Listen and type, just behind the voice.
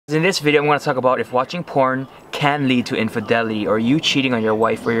In this video, I'm going to talk about if watching porn can lead to infidelity or you cheating on your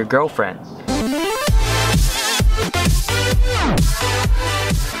wife or your girlfriend.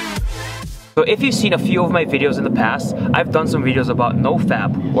 So if you've seen a few of my videos in the past, I've done some videos about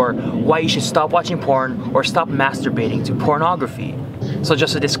nofap, or why you should stop watching porn or stop masturbating to pornography. So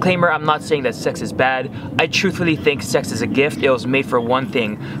just a disclaimer, I'm not saying that sex is bad. I truthfully think sex is a gift. It was made for one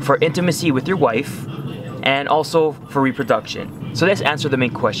thing, for intimacy with your wife, and also for reproduction. So let's answer the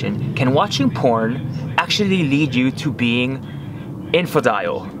main question. Can watching porn actually lead you to being an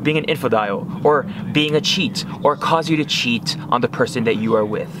infidel, or being a cheat, or cause you to cheat on the person that you are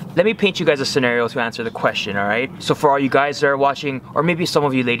with? Let me paint you guys a scenario to answer the question, alright? So for all you guys that are watching, or maybe some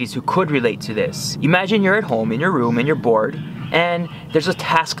of you ladies who could relate to this, imagine you're at home in your room and you're bored, and there's a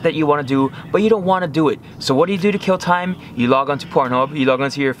task that you want to do, but you don't want to do it. So what do you do to kill time? You log onto Pornhub, you log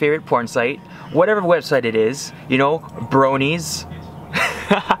onto your favorite porn site, whatever website it is, you know, bronies.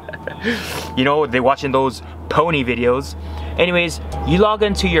 You know, they're watching those pony videos. Anyways, you log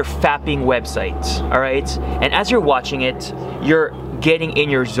into your fapping website, alright? And as you're watching it, you're getting in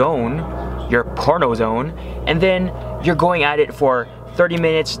your zone, your porno zone, and then you're going at it for 30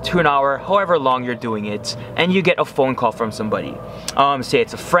 minutes to an hour, however long you're doing it, and you get a phone call from somebody. Say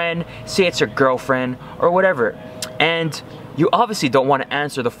it's a friend, say it's your girlfriend, or whatever. And you obviously don't want to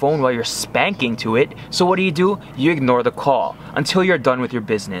answer the phone while you're spanking to it, so what do? You ignore the call until you're done with your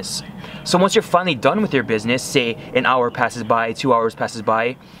business. So once you're finally done with your business, say an hour passes by, 2 hours passes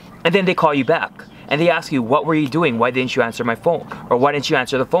by, and then they call you back. And they ask you, what were you doing? Why didn't you answer my phone? Or why didn't you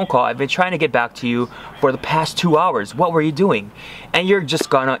answer the phone call? I've been trying to get back to you for the past 2 hours. What were you doing? And you're just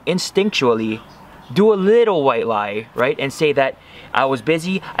gonna instinctually do a little white lie, right? And say that I was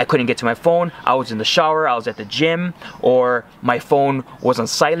busy, I couldn't get to my phone, I was in the shower, I was at the gym, or my phone was on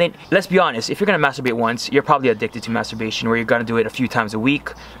silent. Let's be honest, if you're gonna masturbate once, you're probably addicted to masturbation, where you're gonna do it a few times a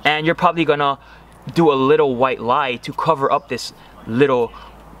week, and you're probably gonna do a little white lie to cover up this little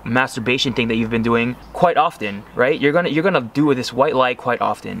masturbation thing that you've been doing quite often, right? You're gonna do this white lie quite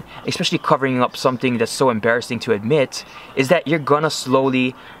often, especially covering up something that's so embarrassing to admit, is that you're gonna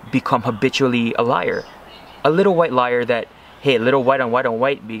slowly become habitually a liar. A little white liar that, hey, little white on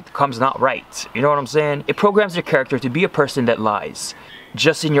white becomes not right. You know what I'm saying? It programs your character to be a person that lies.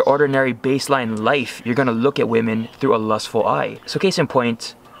 Just in your ordinary baseline life, you're gonna look at women through a lustful eye. So case in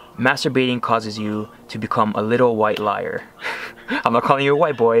point, masturbating causes you to become a little white liar. I'm not calling you a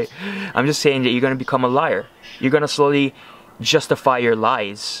white boy. I'm just saying that you're gonna become a liar. You're gonna slowly justify your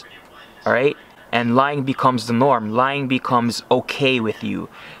lies, alright? And lying becomes the norm. Lying becomes okay with you.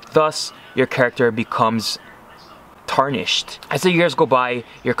 Thus, your character becomes tarnished. As the years go by,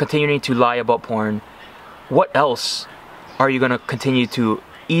 you're continuing to lie about porn. What else are you gonna continue to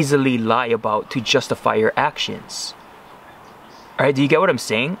easily lie about to justify your actions? Alright, do you get what I'm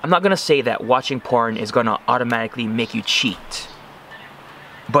saying? I'm not gonna say that watching porn is gonna automatically make you cheat.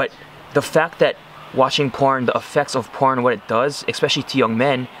 But the fact that watching porn, the effects of porn, what it does, especially to young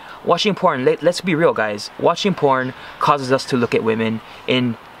men, watching porn, let's be real guys, watching porn causes us to look at women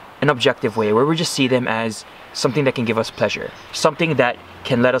in an objective way, where we just see them as something that can give us pleasure, something that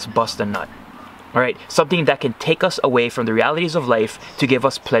can let us bust a nut. Alright, something that can take us away from the realities of life to give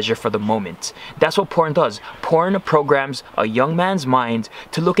us pleasure for the moment. That's what porn does. Porn programs a young man's mind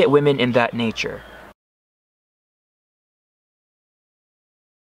to look at women in that nature.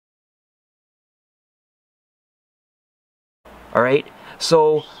 Alright,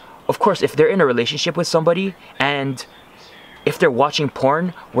 so of course if they're in a relationship with somebody, and if they're watching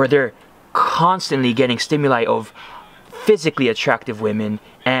porn where they're constantly getting stimuli of physically attractive women,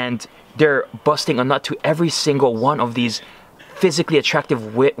 and they're busting a nut to every single one of these physically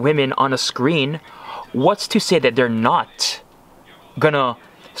attractive women on a screen, what's to say that they're not gonna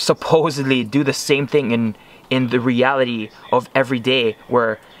supposedly do the same thing in the reality of every day,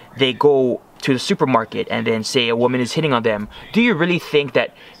 where they go to the supermarket and then say a woman is hitting on them? Do you really think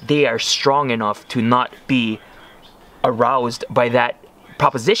that they are strong enough to not be aroused by that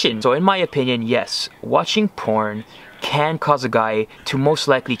proposition? So in my opinion, yes, watching porn can cause a guy to most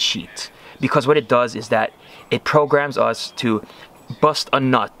likely cheat, because what it does is that it programs us to bust a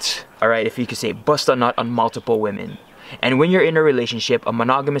nut, alright, if you could say bust a nut on multiple women. And when you're in a relationship, a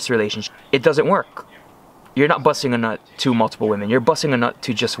monogamous relationship, it doesn't work. You're not busting a nut to multiple women, you're busting a nut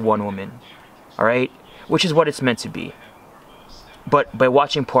to just one woman, alright, which is what it's meant to be. But by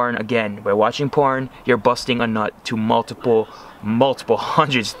watching porn, again, by watching porn, you're busting a nut to multiple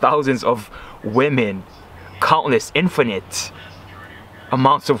hundreds, thousands of women. Countless, infinite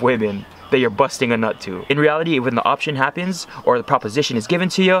amounts of women that you're busting a nut to. In reality, when the option happens or the proposition is given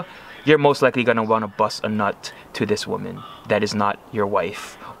to you, you're most likely gonna wanna bust a nut to this woman that is not your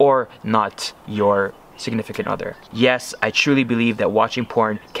wife or not your significant other. Yes, I truly believe that watching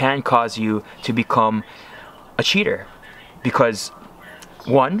porn can cause you to become a cheater, because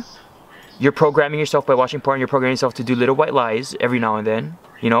one, you're programming yourself by watching porn. You're programming yourself to do little white lies every now and then,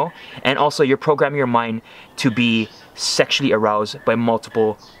 you know? And also you're programming your mind to be sexually aroused by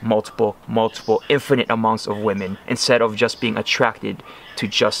multiple, infinite amounts of women, instead of just being attracted to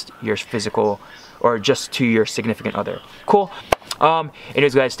just your physical or just to your significant other. Cool.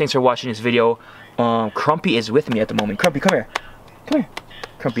 Anyways guys, thanks for watching this video. Crumpy is with me at the moment. Crumpy, come here. Come here.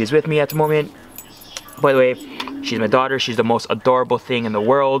 Crumpy is with me at the moment. By the way, she's my daughter. She's the most adorable thing in the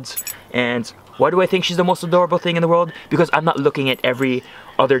world. And why do I think she's the most adorable thing in the world? Because I'm not looking at every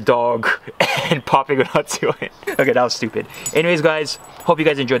other dog and popping it out to it. Okay, that was stupid. Anyways guys, hope you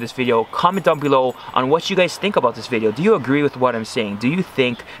guys enjoyed this video. Comment down below on what you guys think about this video. Do you agree with what I'm saying? Do you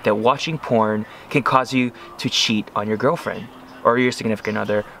think that watching porn can cause you to cheat on your girlfriend or your significant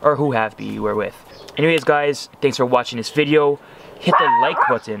other or who have be you were with? Anyways guys, thanks for watching this video. Hit the like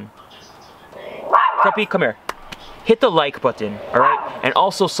button. Crumpy, come here. Hit the like button, alright? And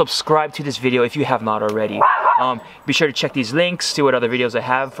also subscribe to this video if you have not already. Be sure to check these links, see what other videos I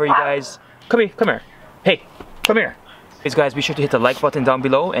have for you guys. Come here. Hey, come here. Please guys, be sure to hit the like button down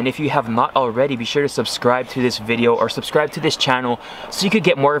below, and if you have not already, be sure to subscribe to this video or subscribe to this channel so you could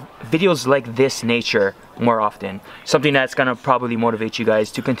get more videos like this nature more often. Something that's gonna probably motivate you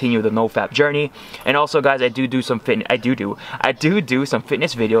guys to continue the NoFap journey. And also guys, I do some fitness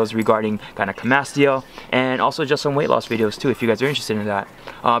videos regarding gynecomastia and also just some weight loss videos too if you guys are interested in that.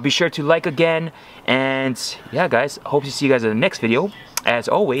 Be sure to like again, and yeah guys, hope to see you guys in the next video. As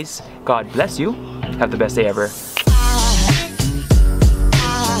always, God bless you. Have the best day ever.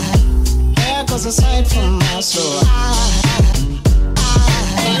 Aside from my soul.